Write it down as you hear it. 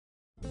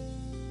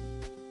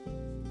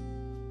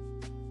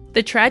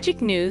The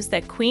tragic news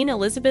that Queen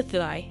Elizabeth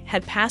II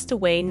had passed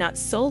away not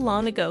so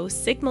long ago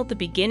signaled the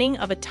beginning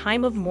of a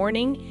time of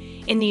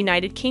mourning in the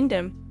United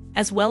Kingdom,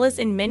 as well as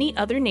in many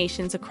other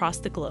nations across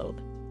the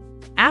globe.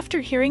 After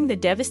hearing the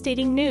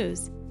devastating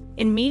news,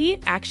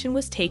 immediate action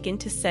was taken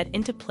to set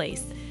into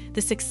place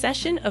the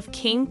succession of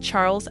King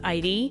Charles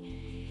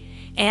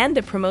ID and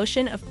the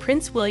promotion of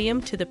Prince William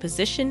to the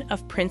position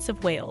of Prince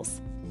of Wales.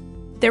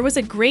 There was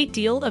a great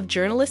deal of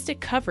journalistic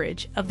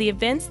coverage of the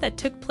events that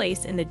took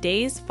place in the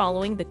days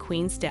following the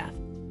Queen's death.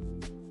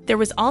 There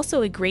was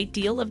also a great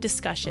deal of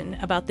discussion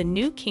about the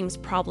new king's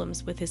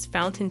problems with his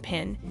fountain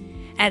pen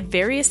at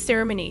various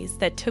ceremonies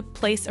that took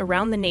place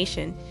around the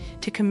nation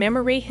to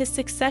commemorate his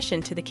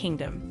succession to the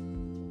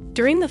kingdom.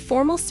 During the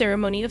formal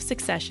ceremony of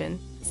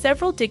succession,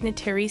 several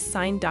dignitaries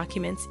signed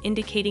documents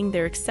indicating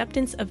their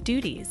acceptance of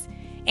duties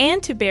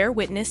and to bear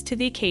witness to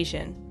the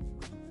occasion.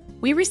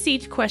 We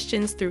received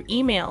questions through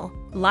email,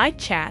 live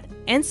chat,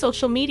 and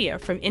social media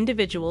from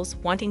individuals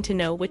wanting to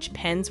know which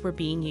pens were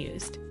being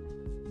used.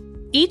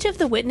 Each of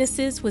the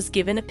witnesses was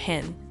given a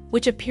pen,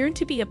 which appeared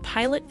to be a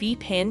Pilot V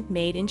pen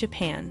made in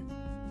Japan.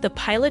 The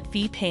Pilot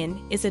V pen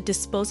is a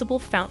disposable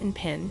fountain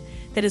pen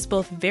that is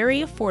both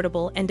very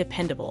affordable and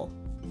dependable.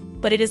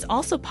 But it is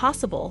also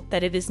possible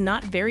that it is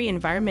not very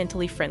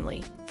environmentally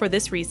friendly. For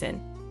this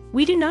reason,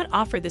 we do not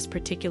offer this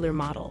particular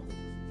model.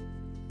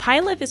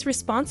 Pilot is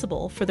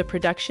responsible for the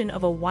production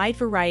of a wide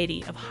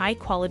variety of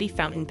high-quality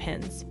fountain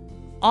pens,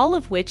 all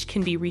of which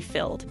can be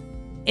refilled,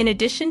 in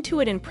addition to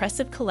an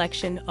impressive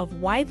collection of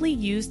widely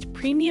used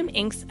premium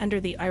inks under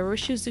the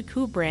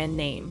Iroshizuku brand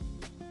name.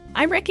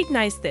 I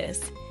recognized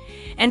this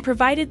and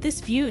provided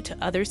this view to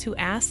others who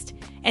asked,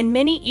 and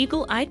many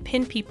eagle-eyed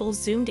pen people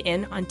zoomed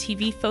in on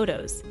TV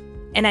photos,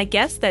 and I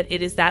guess that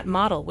it is that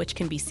model which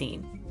can be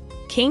seen.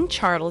 King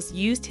Charles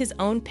used his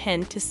own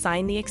pen to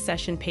sign the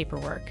accession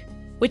paperwork,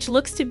 which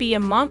looks to be a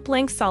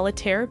Montblanc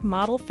Solitaire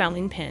model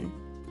fountain pen.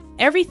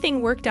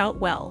 Everything worked out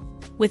well,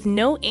 with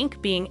no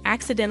ink being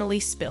accidentally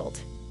spilled.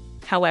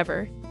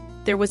 However,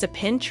 there was a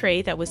pen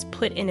tray that was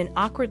put in an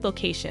awkward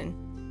location,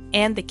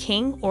 and the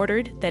king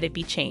ordered that it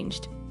be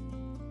changed.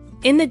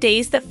 In the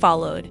days that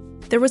followed,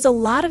 there was a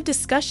lot of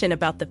discussion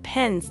about the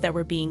pens that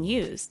were being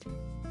used,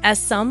 as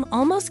some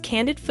almost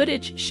candid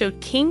footage showed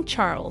King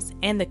Charles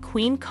and the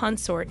Queen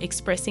Consort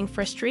expressing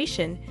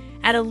frustration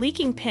at a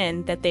leaking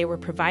pen that they were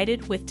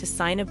provided with to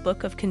sign a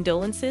book of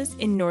condolences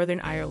in Northern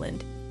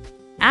Ireland,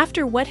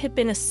 after what had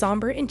been a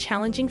somber and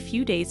challenging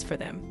few days for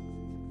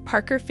them.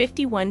 Parker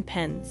 51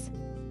 pens.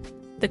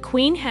 The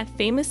Queen had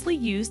famously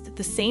used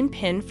the same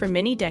pen for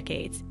many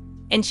decades,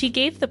 and she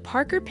gave the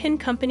Parker Pen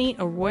Company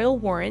a royal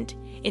warrant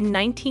in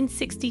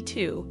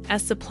 1962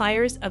 as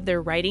suppliers of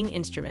their writing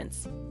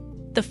instruments.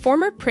 The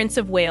former Prince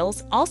of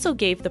Wales also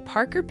gave the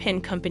Parker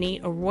Pen Company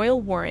a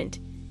royal warrant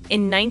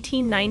in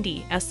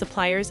 1990 as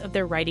suppliers of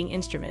their writing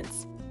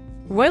instruments.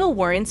 Royal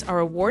warrants are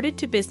awarded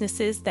to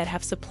businesses that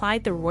have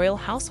supplied the royal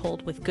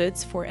household with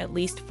goods for at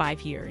least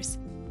 5 years.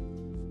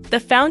 The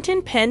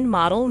fountain pen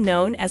model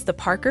known as the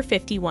Parker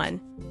 51,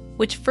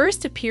 which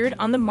first appeared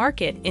on the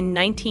market in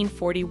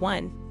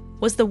 1941,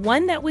 was the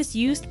one that was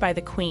used by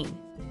the Queen.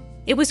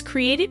 It was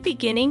created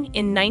beginning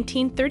in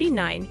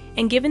 1939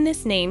 and given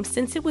this name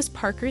since it was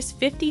Parker's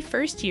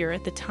 51st year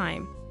at the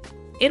time.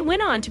 It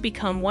went on to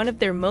become one of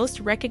their most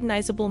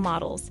recognizable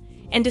models,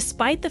 and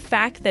despite the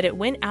fact that it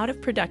went out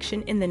of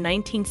production in the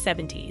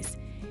 1970s,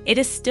 it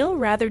is still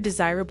rather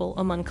desirable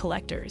among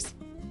collectors.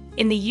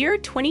 In the year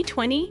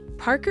 2020,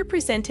 Parker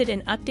presented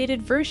an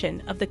updated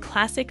version of the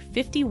classic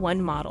 51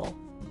 model.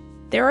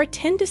 There are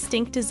 10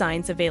 distinct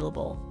designs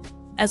available,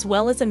 as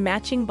well as a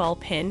matching ball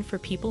pen for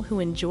people who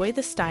enjoy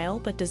the style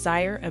but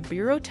desire a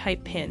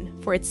bureau-type pen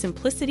for its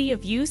simplicity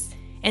of use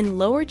and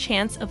lower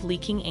chance of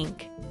leaking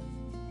ink.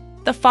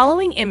 The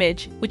following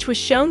image, which was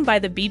shown by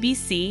the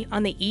BBC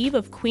on the eve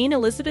of Queen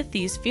Elizabeth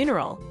II's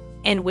funeral,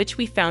 and which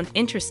we found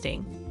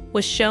interesting,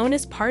 was shown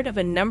as part of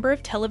a number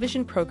of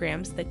television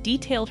programs that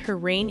detailed her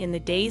reign in the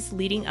days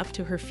leading up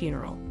to her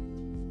funeral.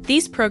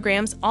 These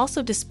programs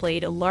also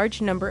displayed a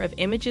large number of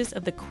images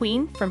of the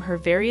Queen from her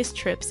various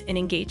trips and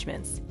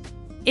engagements.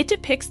 It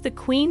depicts the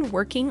Queen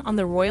working on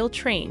the royal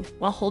train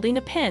while holding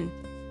a pen,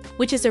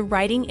 which is a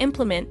writing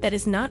implement that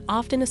is not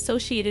often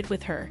associated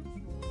with her.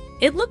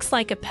 It looks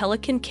like a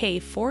Pelikan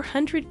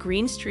K400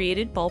 green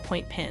striated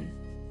ballpoint pen.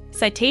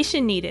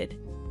 Citation needed.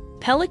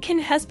 Pelikan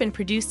has been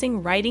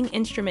producing writing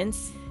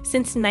instruments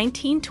since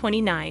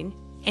 1929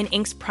 and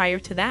inks prior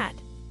to that,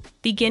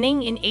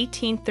 beginning in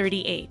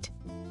 1838.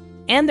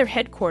 And their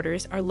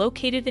headquarters are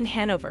located in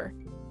Hanover,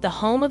 the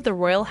home of the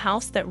royal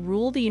house that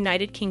ruled the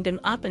United Kingdom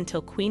up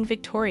until Queen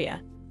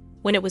Victoria,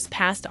 when it was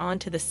passed on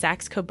to the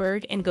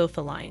Saxe-Coburg and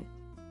Gotha line.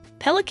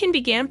 Pelikan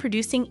began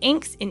producing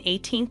inks in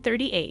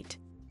 1838.